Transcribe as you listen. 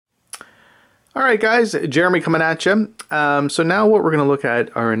Alright guys, Jeremy coming at you. So now what we're going to look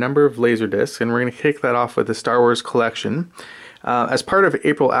at are a number of LaserDiscs, and we're going to kick that off with the Star Wars collection. As part of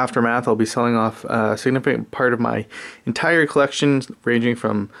April Aftermath, I'll be selling off a significant part of my entire collection, ranging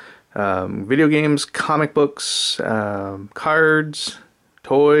from video games, comic books, cards,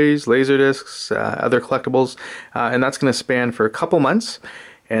 toys, LaserDiscs, other collectibles, and that's going to span for a couple months,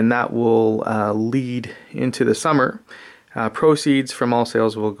 and that will lead into the summer. Proceeds from all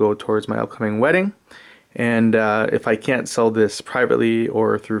sales will go towards my upcoming wedding, and if I can't sell this privately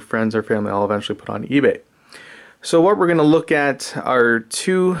or through friends or family, I'll eventually put on eBay. So what we're going to look at are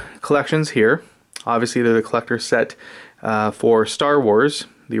two collections here. Obviously they're the collector set for Star Wars,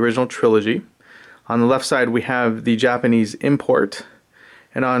 the original trilogy. On the left side we have the Japanese import,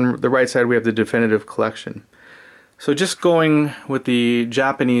 and on the right side we have the definitive collection. So just going with the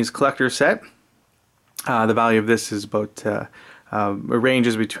Japanese collector set, the value of this is about, it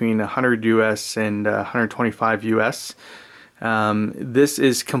ranges between 100 US and 125 US. This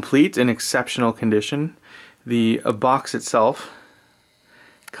is complete in exceptional condition. The box itself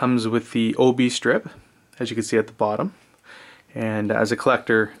comes with the OB strip, as you can see at the bottom. And as a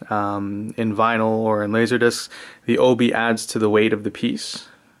collector, in vinyl or in LaserDiscs, the OB adds to the weight of the piece.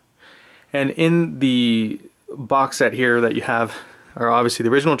 And in the box set here that you have are obviously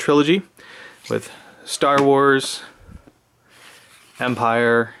the original trilogy with Star Wars,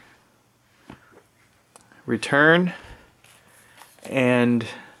 Empire, Return, and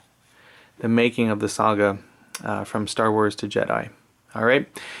the making of the saga from Star Wars to Jedi. Alright,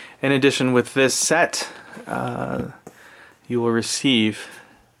 in addition with this set, you will receive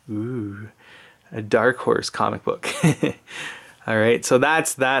a Dark Horse comic book. Alright, so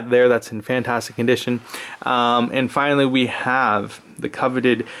that's that there. That's in fantastic condition. And finally we have the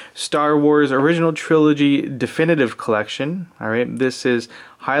coveted Star Wars Original Trilogy Definitive Collection. Alright, this is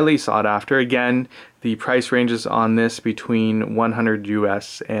highly sought after. Again, the price ranges on this between 100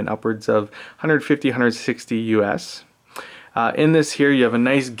 US and upwards of 150, 160 US. In this here you have a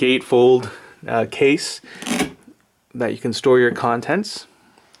nice gatefold case that you can store your contents.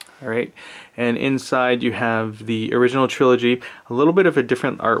 Alright, and inside you have the original trilogy, a little bit of a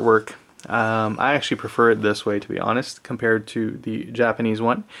different artwork. I actually prefer it this way, to be honest, compared to the Japanese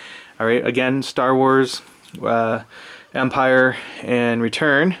one. Alright, again, Star Wars, Empire, and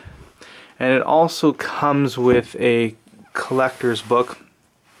Return. And it also comes with a collector's book,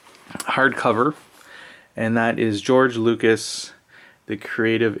 hardcover, and that is George Lucas, The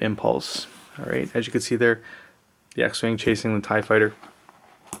Creative Impulse. Alright, as you can see there, the X-Wing chasing the TIE Fighter.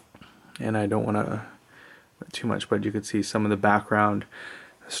 And I don't want to too much, but you can see some of the background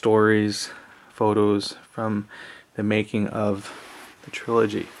stories, photos from the making of the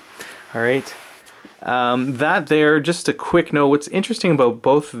trilogy. Alright, that there, just a quick note, what's interesting about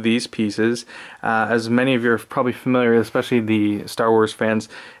both of these pieces, as many of you are probably familiar, especially the Star Wars fans,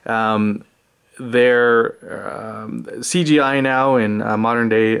 their CGI now and modern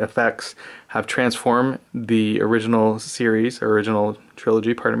day effects have transformed the original series, or original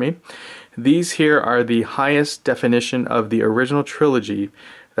trilogy, pardon me. These here are the highest definition of the original trilogy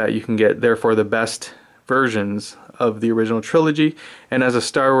that you can get, therefore the best versions of the original trilogy. And as a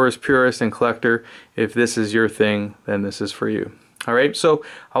Star Wars purist and collector, if this is your thing, then this is for you. Alright, so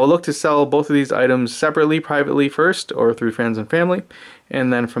I will look to sell both of these items separately, privately first, or through friends and family,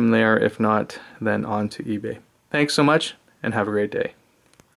 and then from there, if not, then on to eBay. Thanks so much, and have a great day.